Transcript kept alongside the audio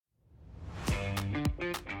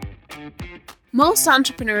Most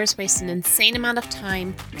entrepreneurs waste an insane amount of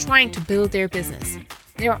time trying to build their business.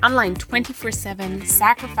 They are online 24/7,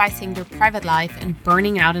 sacrificing their private life and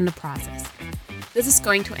burning out in the process. This is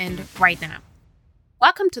going to end right now.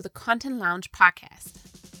 Welcome to the Content Lounge podcast.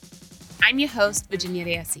 I'm your host, Virginia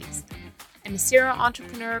de Assis. I'm a serial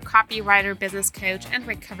entrepreneur, copywriter, business coach, and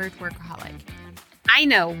recovered workaholic. I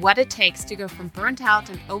know what it takes to go from burnt out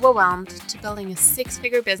and overwhelmed to building a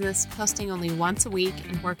six-figure business, posting only once a week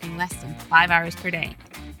and working less than 5 hours per day.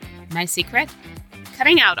 My secret?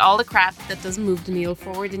 Cutting out all the crap that doesn't move the needle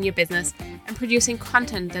forward in your business and producing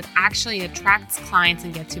content that actually attracts clients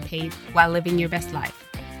and gets you paid while living your best life.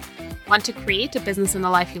 Want to create a business and a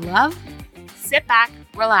life you love? Sit back,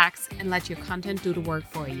 relax, and let your content do the work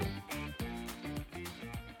for you.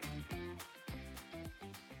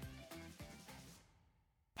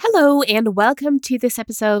 Hello, and welcome to this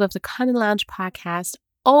episode of the Content Lounge podcast.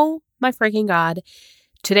 Oh my freaking God.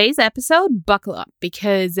 Today's episode, buckle up,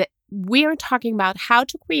 because we're talking about how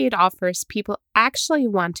to create offers people actually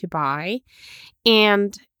want to buy.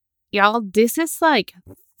 And y'all, this is like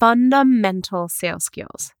fundamental sales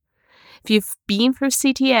skills. If you've been through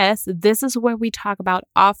CTS, this is where we talk about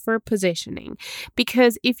offer positioning.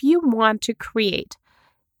 Because if you want to create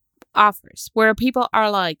offers where people are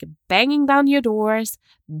like banging down your doors,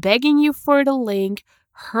 begging you for the link,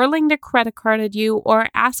 hurling their credit card at you, or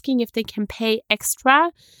asking if they can pay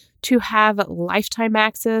extra to have lifetime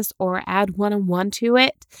access or add one-on-one to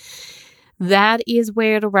it, that is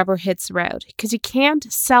where the rubber hits the road, because you can't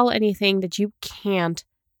sell anything that you can't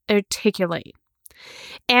articulate.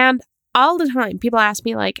 And all the time, people ask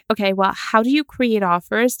me like, okay, well, how do you create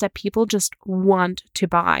offers that people just want to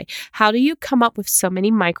buy? How do you come up with so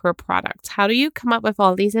many micro products? How do you come up with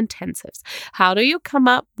all these intensives? How do you come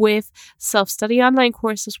up with self-study online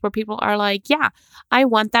courses where people are like, yeah, I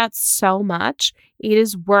want that so much. It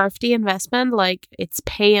is worth the investment. Like, it's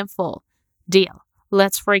pay in full. Deal.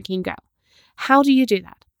 Let's freaking go. How do you do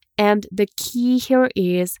that? And the key here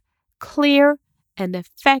is clear and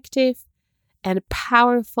effective and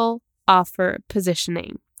powerful offer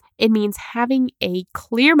positioning. It means having a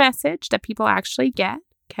clear message that people actually get,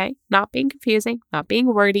 okay? Not being confusing, not being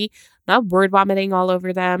wordy, not word vomiting all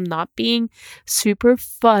over them, not being super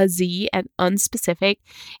fuzzy and unspecific,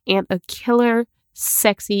 and a killer,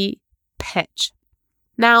 sexy pitch.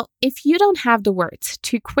 Now, if you don't have the words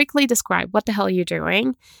to quickly describe what the hell you're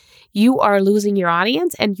doing, you are losing your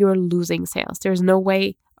audience and you're losing sales. There's no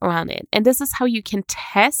way around it. And this is how you can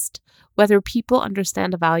test whether people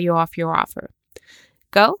understand the value of your offer.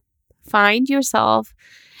 Go find yourself,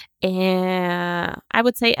 I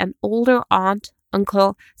would say an older aunt,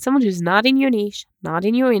 uncle, someone who's not in your niche, not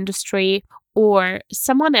in your industry, or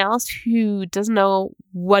someone else who doesn't know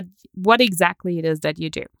what exactly it is that you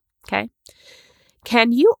do, okay?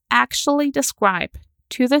 Can you actually describe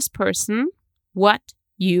to this person what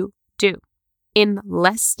you do in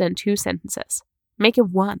less than 2 sentences? Make it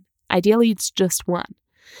one. Ideally, it's just one.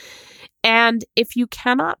 And if you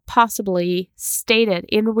cannot possibly state it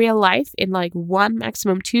in real life in like 1,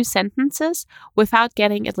 maximum 2 sentences without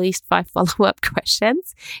getting at least 5 follow-up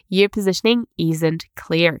questions, your positioning isn't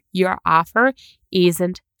clear. Your offer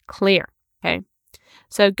isn't clear. Okay.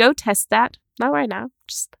 So go test that. Not right now,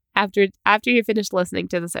 just after you finish listening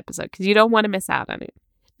to this episode, because you don't want to miss out on it.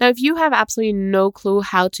 Now, if you have absolutely no clue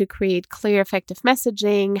how to create clear, effective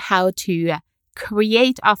messaging, how to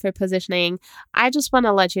create offer positioning, I just want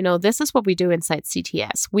to let you know this is what we do inside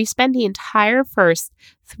CTS. We spend the entire first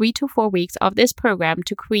 3 to 4 weeks of this program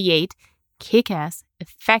to create kick-ass,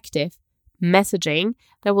 effective messaging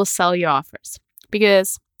that will sell your offers.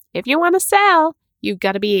 Because if you want to sell, you've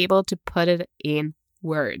got to be able to put it in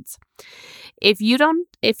words. If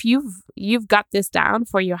you've got this down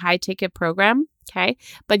for your high ticket program, okay,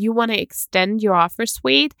 but you want to extend your offer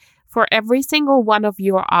suite for every single one of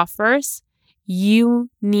your offers, you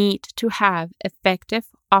need to have effective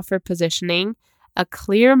offer positioning, a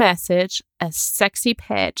clear message, a sexy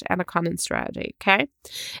pitch, and a content strategy, okay?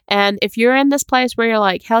 And if you're in this place where you're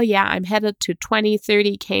like, hell yeah, I'm headed to 20,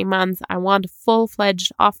 30K months, I want a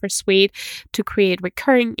full-fledged offer suite to create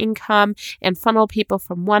recurring income and funnel people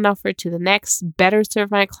from one offer to the next, better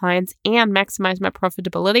serve my clients, and maximize my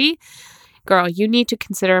profitability, girl, you need to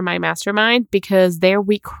consider my mastermind, because there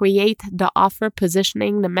we create the offer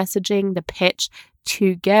positioning, the messaging, the pitch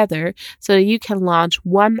together so you can launch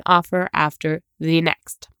one offer after the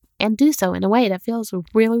next and do so in a way that feels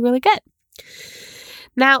really, really good.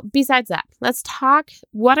 Now, besides that, let's talk,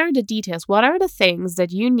 what are the details? What are the things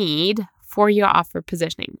that you need for your offer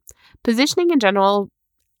positioning? Positioning in general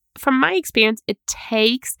from my experience, it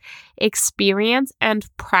takes experience and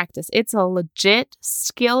practice. It's a legit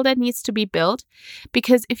skill that needs to be built,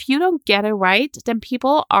 because if you don't get it right, then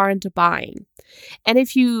people aren't buying. And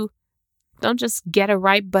if you don't just get it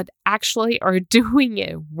right, but actually are doing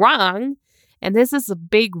it wrong, and this is a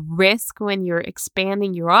big risk when you're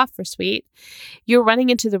expanding your offer suite, you're running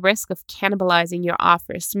into the risk of cannibalizing your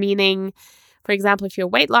offers, meaning, for example, if you're a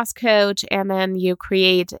weight loss coach and then you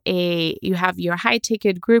have your high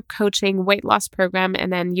ticket group coaching weight loss program,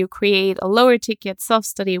 and then you create a lower ticket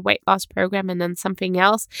self-study weight loss program, and then something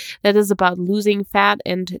else that is about losing fat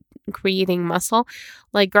and creating muscle,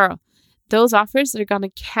 like, girl, those offers are going to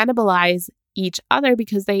cannibalize each other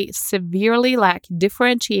because they severely lack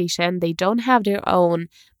differentiation. They don't have their own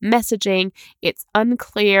messaging. It's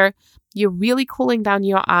unclear. You're really cooling down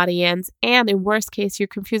your audience. And in worst case, you're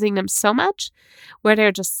confusing them so much where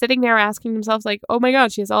they're just sitting there asking themselves like, oh my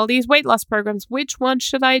God, she has all these weight loss programs. Which one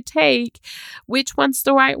should I take? Which one's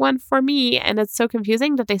the right one for me? And it's so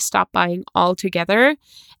confusing that they stop buying altogether.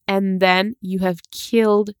 And then you have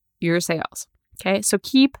killed your sales. Okay, so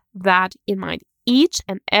keep that in mind. Each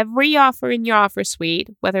and every offer in your offer suite,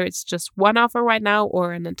 whether it's just one offer right now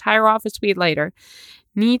or an entire offer suite later,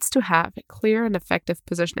 needs to have a clear and effective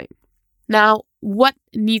positioning. Now, what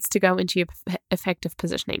needs to go into your effective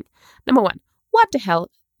positioning? Number one, what the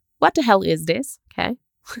hell is this? Okay.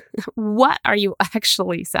 What are you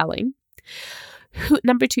actually selling?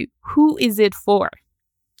 Number two, who is it for?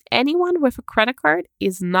 Anyone with a credit card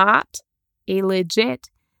is not a legit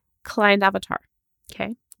client avatar.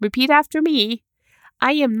 Okay. Repeat after me.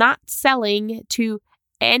 I am not selling to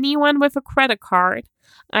anyone with a credit card.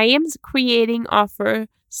 I am creating offers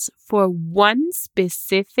for one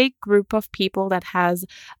specific group of people that has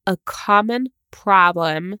a common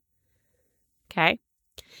problem. Okay.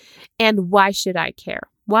 And why should I care?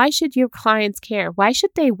 Why should your clients care? Why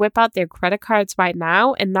should they whip out their credit cards right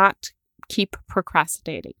now and not keep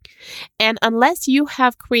procrastinating? And unless you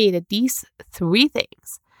have created these three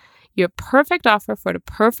things, your perfect offer for the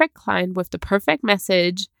perfect client with the perfect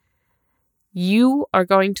message, you are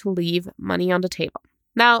going to leave money on the table.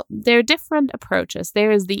 Now, there are different approaches.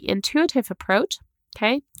 There is the intuitive approach,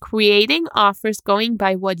 okay? Creating offers going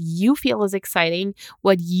by what you feel is exciting,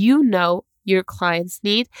 what you know your clients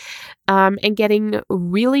need, and getting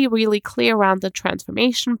really, really clear around the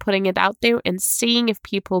transformation, putting it out there and seeing if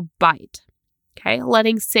people bite. Okay,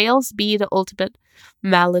 letting sales be the ultimate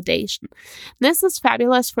validation. This is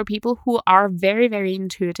fabulous for people who are very, very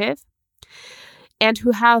intuitive and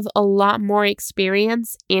who have a lot more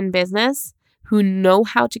experience in business, who know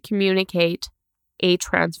how to communicate a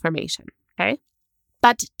transformation. Okay,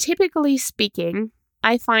 but typically speaking,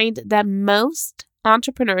 I find that most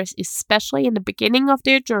entrepreneurs, especially in the beginning of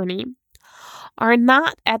their journey, are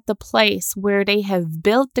not at the place where they have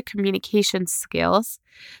built the communication skills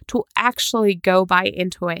to actually go by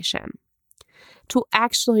intuition, to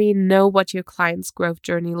actually know what your client's growth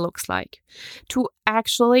journey looks like, to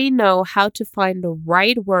actually know how to find the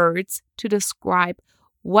right words to describe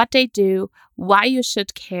what they do, why you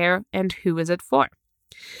should care, and who is it for.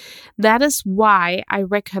 That is why I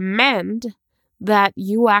recommend that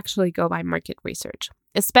you actually go by market research,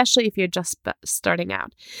 especially if you're just starting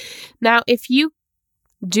out. Now, if you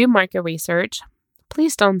do market research,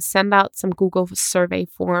 please don't send out some Google survey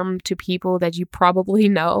form to people that you probably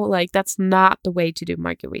know. Like, that's not the way to do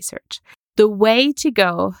market research. The way to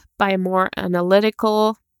go by a more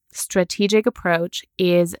analytical, strategic approach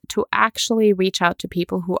is to actually reach out to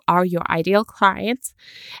people who are your ideal clients,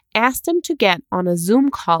 ask them to get on a Zoom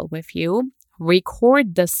call with you,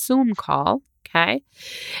 record the Zoom call, okay,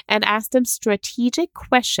 and ask them strategic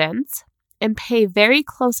questions and pay very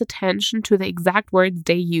close attention to the exact words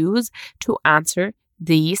they use to answer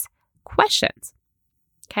these questions.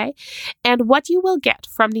 Okay. And what you will get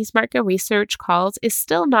from these market research calls is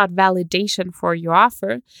still not validation for your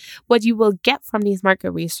offer. What you will get from these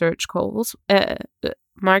market research calls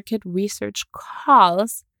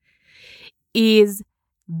is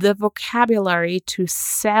the vocabulary to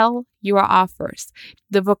sell your offers,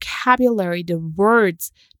 the vocabulary, the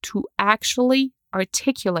words to actually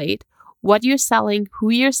articulate what you're selling, who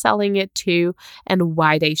you're selling it to, and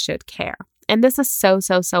why they should care. And this is so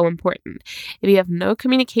important. If you have no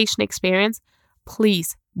communication experience,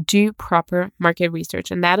 please do proper market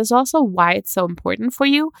research. And that is also why it's so important for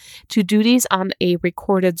you to do these on a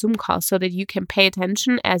recorded Zoom call so that you can pay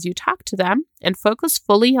attention as you talk to them and focus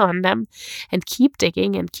fully on them and keep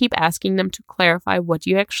digging and keep asking them to clarify what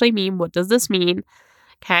you actually mean. What does this mean?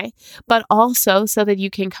 Okay, but also so that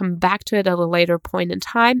you can come back to it at a later point in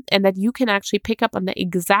time and that you can actually pick up on the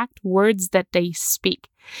exact words that they speak.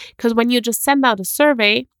 Because when you just send out a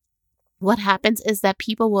survey, what happens is that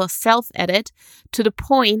people will self-edit to the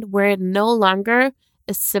point where it no longer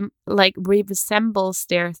resembles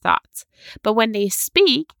their thoughts. But when they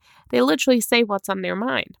speak, they literally say what's on their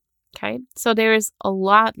mind. Okay, so there is a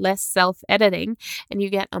lot less self-editing and you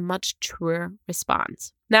get a much truer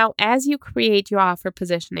response. Now, as you create your offer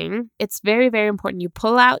positioning, it's very, very important you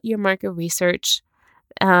pull out your market research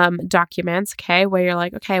documents, okay, where you're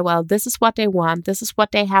like, okay, well, this is what they want. This is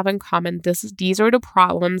what they have in common. These are the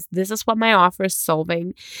problems. This is what my offer is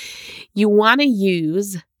solving. You want to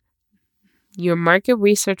use your market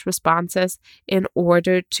research responses in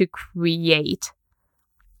order to create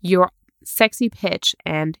your sexy pitch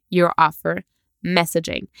and your offer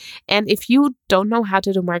messaging. And if you don't know how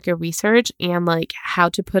to do market research and like how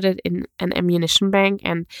to put it in an ammunition bank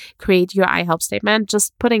and create your I help statement,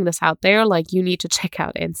 just putting this out there, like you need to check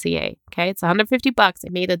out NCA. Okay, it's $150. I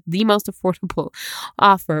made it the most affordable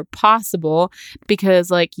offer possible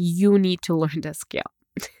because like you need to learn this skill.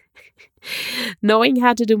 Knowing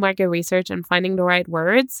how to do market research and finding the right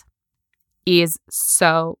words is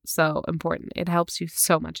so important. It helps you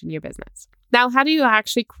so much in your business. Now, how do you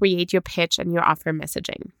actually create your pitch and your offer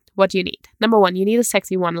messaging? What do you need? Number one, you need a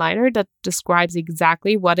sexy one-liner that describes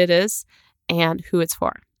exactly what it is and who it's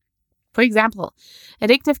for. For example,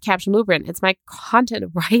 Addictive Caption Blueprint, it's my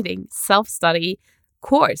content writing self-study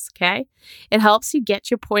course, okay? It helps you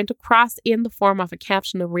get your point across in the form of a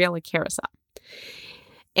caption, a reel, a carousel.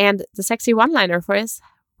 And the sexy one-liner for is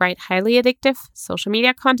write highly addictive social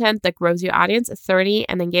media content that grows your audience, authority,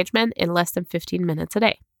 and engagement in less than 15 minutes a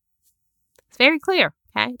day. It's very clear,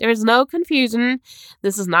 okay? There is no confusion.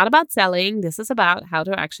 This is not about selling. This is about how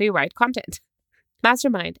to actually write content.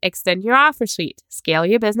 Mastermind, extend your offer suite, scale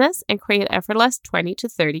your business, and create effortless 20 to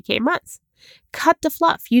 30K months. Cut the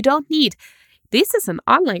fluff. You don't need. This is an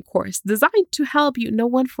online course designed to help you. No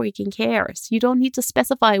one freaking cares. You don't need to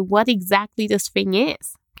specify what exactly this thing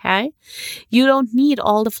is. Okay, you don't need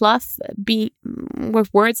all the fluff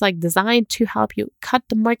with words like designed to help you. Cut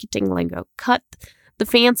the marketing lingo, cut the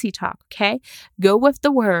fancy talk. Okay, go with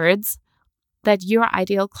the words that your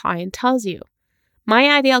ideal client tells you. My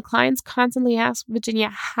ideal clients constantly ask, Virginia,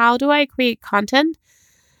 how do I create content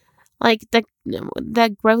like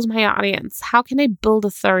that grows my audience? How can I build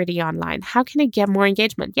authority online? How can I get more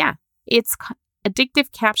engagement? Yeah, it's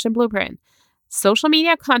Addictive Caption Blueprint. Social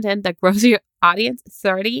media content that grows your audience,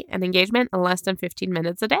 authority, and engagement in less than 15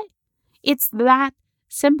 minutes a day. It's that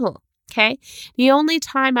simple, okay? The only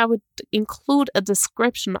time I would include a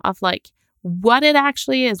description of like what it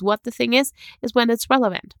actually is, what the thing is when it's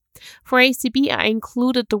relevant. For ACB, I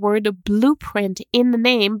included the word blueprint in the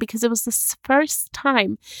name because it was the first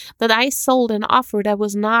time that I sold an offer that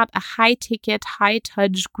was not a high-ticket,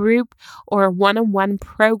 high-touch group or one-on-one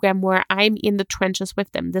program where I'm in the trenches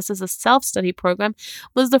with them. This is a self-study program.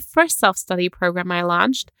 It was the first self-study program I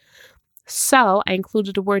launched. So I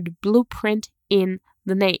included the word blueprint in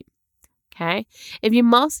the name. Okay. If you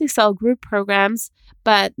mostly sell group programs,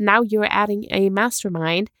 but now you're adding a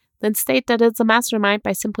mastermind, then state that it's a mastermind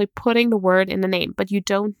by simply putting the word in the name. But you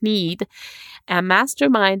don't need a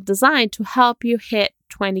mastermind designed to help you hit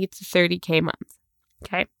 20 to 30K months.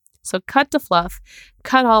 Okay. So cut the fluff,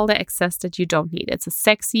 cut all the excess that you don't need. It's a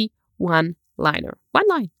sexy one-liner. One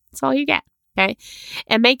line. That's all you get. Okay.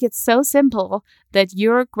 And make it so simple that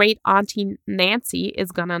your great auntie Nancy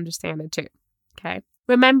is going to understand it too. Okay.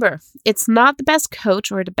 Remember, it's not the best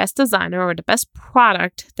coach or the best designer or the best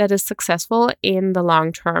product that is successful in the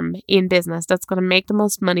long term in business, that's going to make the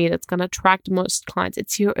most money, that's going to attract the most clients.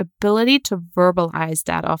 It's your ability to verbalize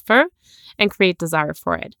that offer and create desire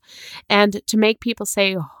for it. And to make people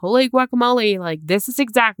say, holy guacamole, like this is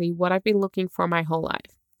exactly what I've been looking for my whole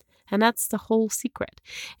life. And that's the whole secret.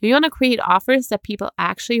 If you want to create offers that people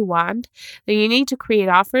actually want, then you need to create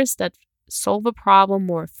offers that solve a problem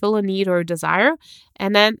or fill a need or a desire,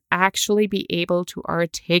 and then actually be able to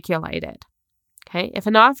articulate it. Okay. If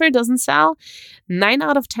an offer doesn't sell, 9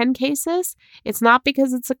 out of 10 cases, it's not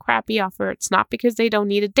because it's a crappy offer. It's not because they don't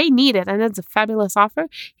need it. They need it, and it's a fabulous offer.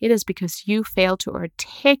 It is because you fail to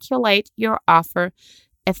articulate your offer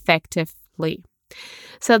effectively.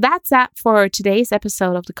 So that's that for today's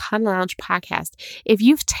episode of the Content Lounge podcast. If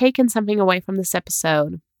you've taken something away from this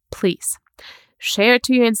episode, please share it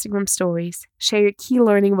to your Instagram stories. Share your key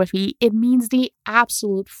learning with me. It means the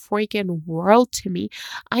absolute freaking world to me.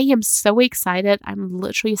 I am so excited. I'm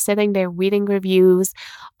literally sitting there reading reviews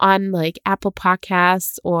on like Apple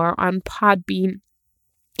Podcasts or on Podbean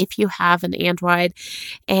if you have an Android,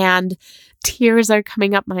 and tears are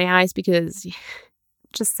coming up my eyes because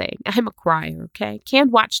just saying, I'm a crier, okay? Can't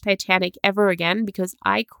watch Titanic ever again because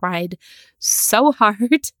I cried so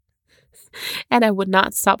hard And I would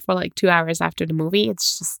not stop for like 2 hours after the movie.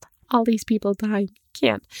 It's just all these people dying.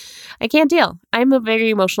 I can't deal. I'm a very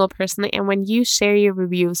emotional person. And when you share your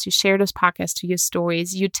reviews, you share this podcast to your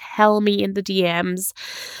stories, you tell me in the DMs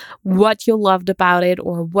what you loved about it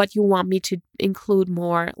or what you want me to include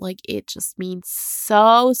more. Like, it just means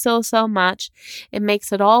so much. It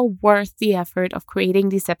makes it all worth the effort of creating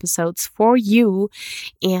these episodes for you.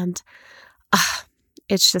 And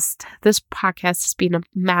it's just, this podcast has been a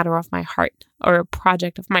matter of my heart, or a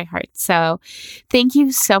project of my heart. So thank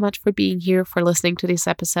you so much for being here, for listening to these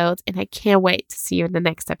episodes, and I can't wait to see you in the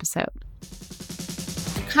next episode.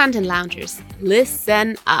 Content Loungers,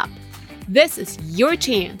 listen up. This is your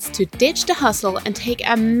chance to ditch the hustle and take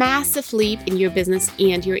a massive leap in your business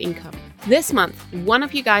and your income. This month, one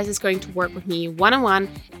of you guys is going to work with me one-on-one,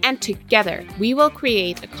 and together we will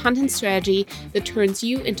create a content strategy that turns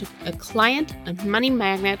you into a client and money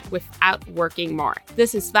magnet without working more.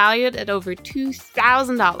 This is valued at over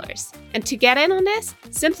 $2,000. And to get in on this,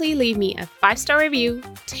 simply leave me a 5-star review,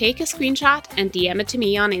 take a screenshot, and DM it to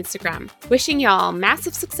me on Instagram. Wishing y'all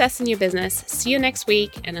massive success in your business. See you next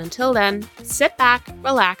week, and until then, sit back,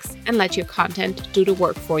 relax, and let your content do the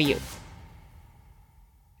work for you.